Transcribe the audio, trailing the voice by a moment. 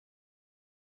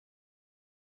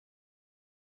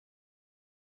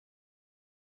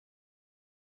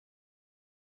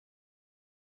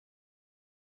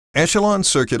ECHELON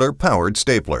circular powered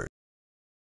stapler.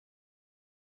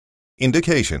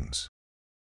 Indications.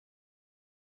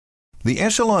 The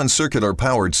ECHELON circular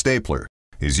powered stapler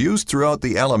is used throughout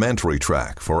the alimentary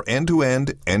tract for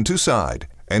end-to-end, end-to-side,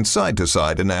 and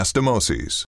side-to-side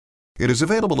anastomoses. It is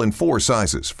available in 4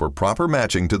 sizes for proper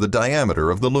matching to the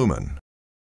diameter of the lumen.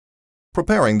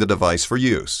 Preparing the device for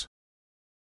use.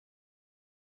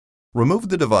 Remove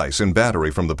the device and battery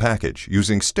from the package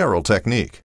using sterile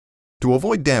technique. To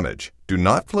avoid damage, do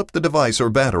not flip the device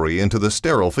or battery into the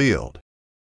sterile field.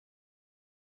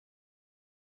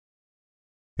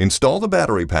 Install the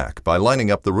battery pack by lining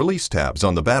up the release tabs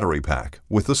on the battery pack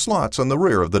with the slots on the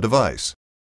rear of the device.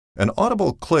 An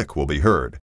audible click will be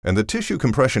heard, and the tissue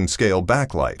compression scale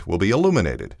backlight will be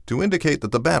illuminated to indicate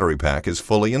that the battery pack is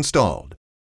fully installed.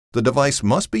 The device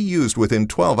must be used within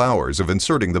 12 hours of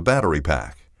inserting the battery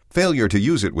pack. Failure to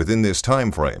use it within this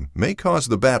time frame may cause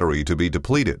the battery to be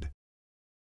depleted.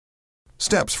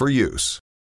 Steps for use.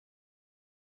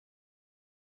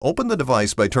 Open the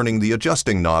device by turning the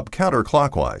adjusting knob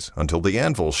counterclockwise until the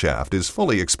anvil shaft is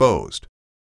fully exposed.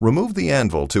 Remove the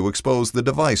anvil to expose the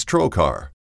device trocar.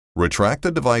 Retract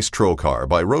the device trocar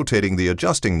by rotating the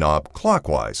adjusting knob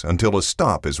clockwise until a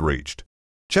stop is reached.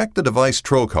 Check the device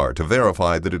trocar to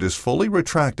verify that it is fully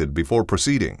retracted before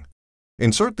proceeding.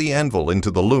 Insert the anvil into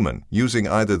the lumen using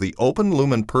either the open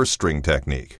lumen purse string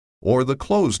technique or the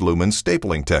closed lumen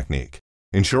stapling technique,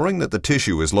 ensuring that the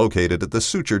tissue is located at the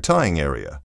suture tying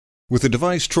area. With the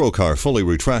device trocar fully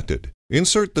retracted,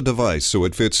 insert the device so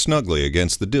it fits snugly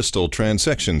against the distal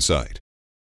transection site.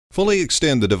 Fully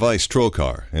extend the device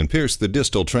trocar and pierce the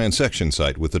distal transection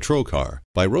site with the trocar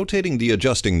by rotating the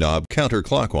adjusting knob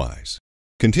counterclockwise.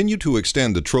 Continue to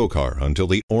extend the trocar until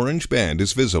the orange band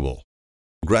is visible.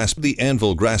 Grasp the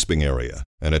anvil grasping area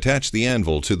and attach the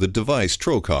anvil to the device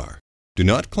trocar. Do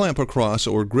not clamp across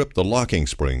or grip the locking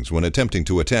springs when attempting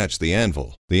to attach the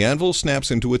anvil. The anvil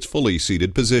snaps into its fully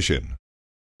seated position.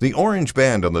 The orange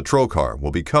band on the trocar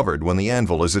will be covered when the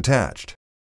anvil is attached.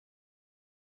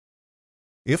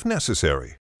 If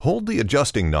necessary, hold the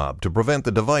adjusting knob to prevent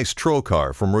the device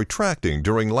trocar from retracting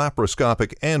during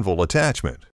laparoscopic anvil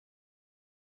attachment.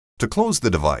 To close the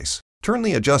device, turn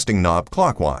the adjusting knob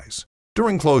clockwise.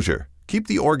 During closure, keep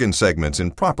the organ segments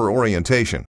in proper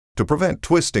orientation to prevent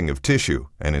twisting of tissue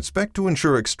and inspect to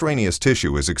ensure extraneous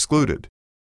tissue is excluded.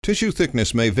 Tissue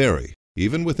thickness may vary,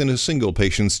 even within a single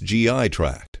patient's GI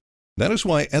tract. That is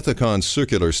why ECHELON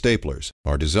circular staplers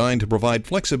are designed to provide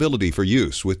flexibility for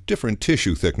use with different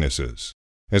tissue thicknesses.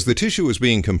 As the tissue is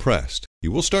being compressed,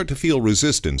 you will start to feel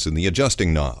resistance in the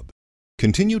adjusting knob.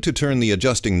 Continue to turn the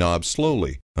adjusting knob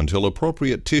slowly until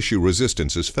appropriate tissue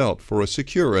resistance is felt for a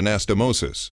secure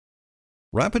anastomosis.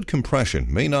 Rapid compression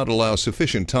may not allow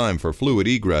sufficient time for fluid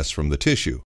egress from the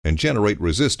tissue and generate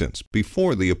resistance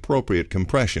before the appropriate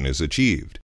compression is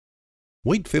achieved.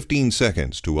 Wait 15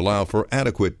 seconds to allow for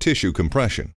adequate tissue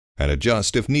compression and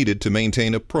adjust if needed to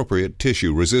maintain appropriate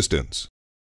tissue resistance.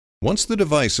 Once the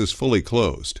device is fully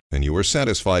closed and you are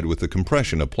satisfied with the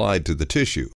compression applied to the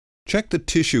tissue, check the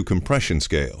tissue compression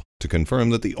scale to confirm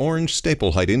that the orange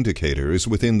staple height indicator is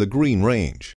within the green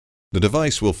range. The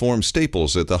device will form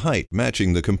staples at the height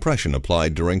matching the compression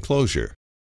applied during closure.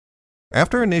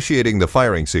 After initiating the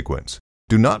firing sequence,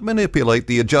 do not manipulate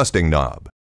the adjusting knob.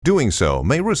 Doing so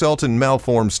may result in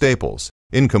malformed staples,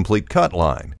 incomplete cut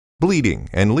line, bleeding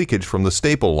and leakage from the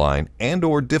staple line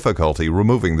and/or difficulty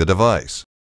removing the device.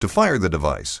 To fire the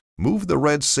device, move the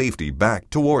red safety back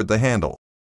toward the handle.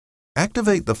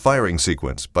 Activate the firing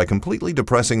sequence by completely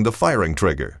depressing the firing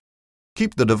trigger.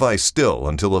 Keep the device still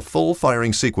until the full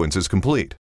firing sequence is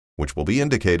complete, which will be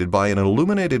indicated by an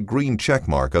illuminated green check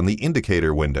mark on the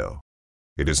indicator window.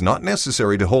 It is not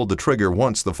necessary to hold the trigger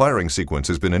once the firing sequence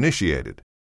has been initiated.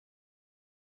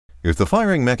 If the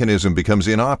firing mechanism becomes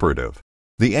inoperative,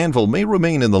 the anvil may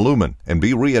remain in the lumen and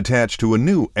be reattached to a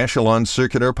new ECHELON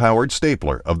circular powered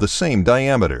stapler of the same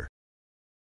diameter.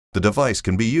 The device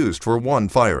can be used for one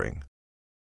firing.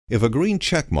 If a green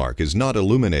check mark is not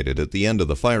illuminated at the end of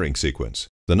the firing sequence,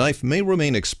 the knife may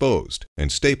remain exposed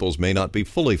and staples may not be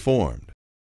fully formed.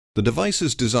 The device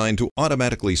is designed to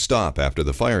automatically stop after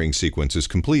the firing sequence is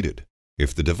completed.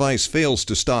 If the device fails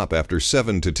to stop after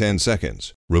 7 to 10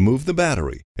 seconds, remove the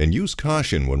battery and use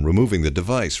caution when removing the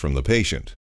device from the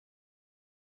patient.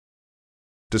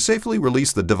 To safely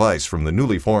release the device from the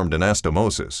newly formed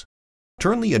anastomosis,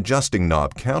 turn the adjusting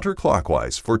knob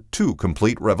counterclockwise for 2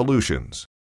 complete revolutions.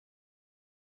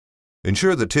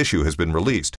 Ensure the tissue has been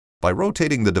released by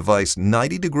rotating the device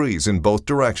 90 degrees in both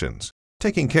directions,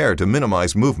 taking care to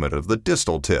minimize movement of the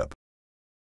distal tip.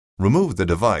 Remove the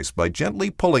device by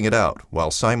gently pulling it out while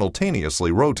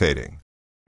simultaneously rotating.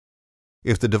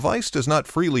 If the device does not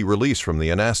freely release from the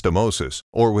anastomosis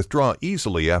or withdraw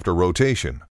easily after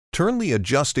rotation, turn the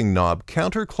adjusting knob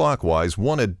counterclockwise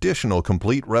one additional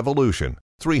complete revolution,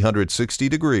 360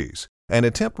 degrees, and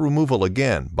attempt removal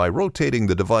again by rotating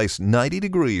the device 90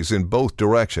 degrees in both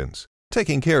directions,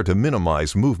 taking care to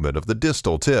minimize movement of the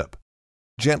distal tip.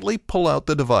 Gently pull out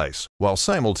the device while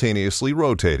simultaneously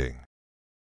rotating.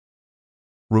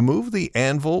 Remove the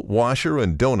anvil, washer,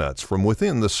 and donuts from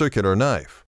within the circular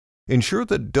knife. Ensure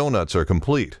that donuts are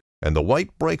complete and the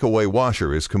white breakaway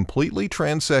washer is completely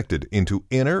transected into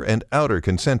inner and outer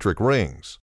concentric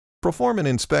rings. Perform an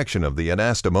inspection of the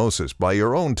anastomosis by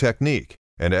your own technique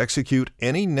and execute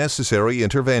any necessary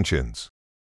interventions.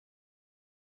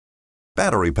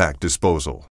 Battery pack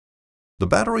disposal. The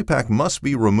battery pack must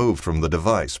be removed from the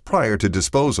device prior to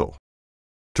disposal.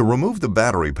 To remove the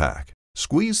battery pack,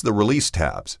 squeeze the release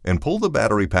tabs and pull the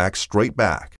battery pack straight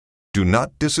back. Do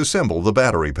not disassemble the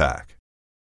battery pack.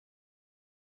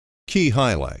 Key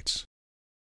highlights.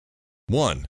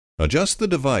 1. Adjust the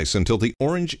device until the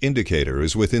orange indicator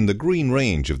is within the green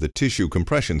range of the tissue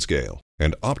compression scale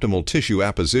and optimal tissue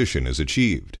apposition is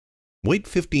achieved. Wait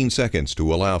 15 seconds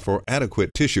to allow for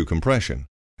adequate tissue compression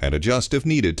and adjust if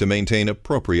needed to maintain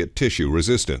appropriate tissue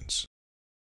resistance.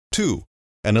 2.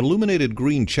 An illuminated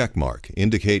green check mark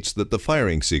indicates that the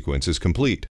firing sequence is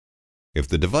complete. If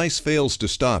the device fails to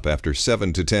stop after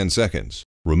 7 to 10 seconds,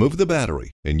 remove the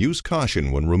battery and use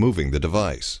caution when removing the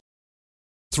device.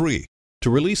 3. To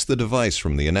release the device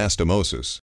from the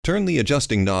anastomosis, turn the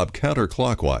adjusting knob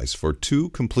counterclockwise for 2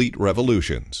 complete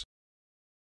revolutions.